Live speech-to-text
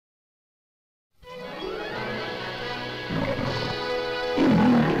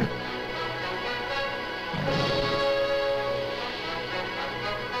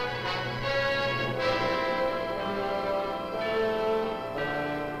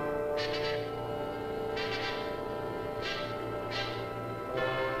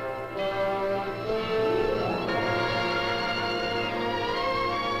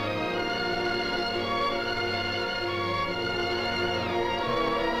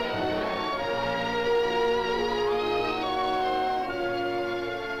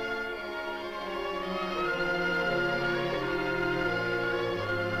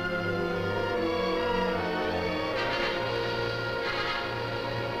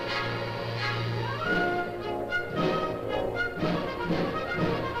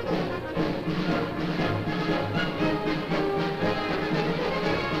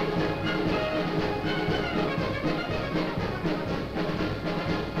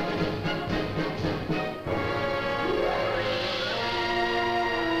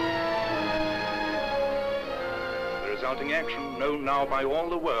resulting action known now by all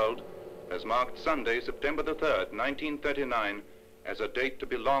the world has marked Sunday, September the 3rd, 1939, as a date to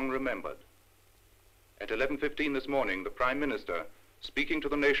be long remembered. At 11:15 this morning, the Prime Minister, speaking to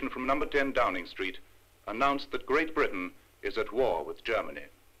the nation from number 10 Downing Street, announced that Great Britain is at war with Germany.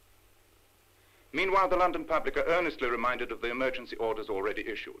 Meanwhile, the London public are earnestly reminded of the emergency orders already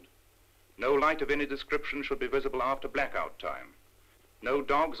issued. No light of any description should be visible after blackout time. No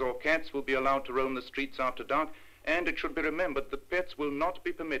dogs or cats will be allowed to roam the streets after dark, and it should be remembered that pets will not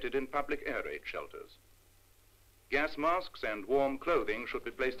be permitted in public air raid shelters. Gas masks and warm clothing should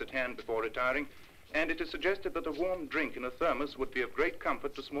be placed at hand before retiring, and it is suggested that a warm drink in a thermos would be of great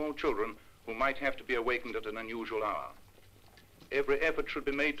comfort to small children who might have to be awakened at an unusual hour. Every effort should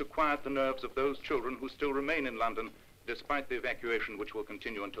be made to quiet the nerves of those children who still remain in London, despite the evacuation which will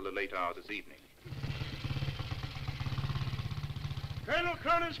continue until the late hour this evening. Colonel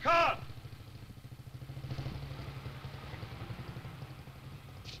Cronin's car!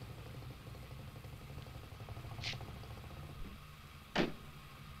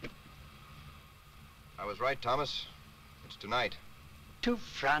 I was right, Thomas. It's tonight. To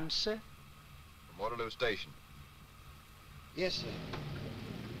France, sir? From Waterloo Station. Yes, sir.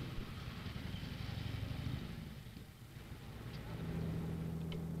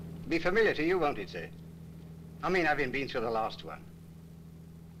 Be familiar to you, won't it, sir? I mean, having been through the last one.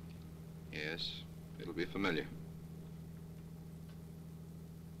 Yes, it'll be familiar.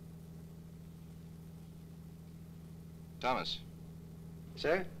 Thomas.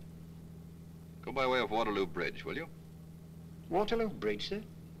 Sir? Go by way of Waterloo Bridge, will you? Waterloo Bridge, sir?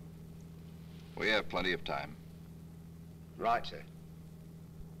 We have plenty of time. Right, sir.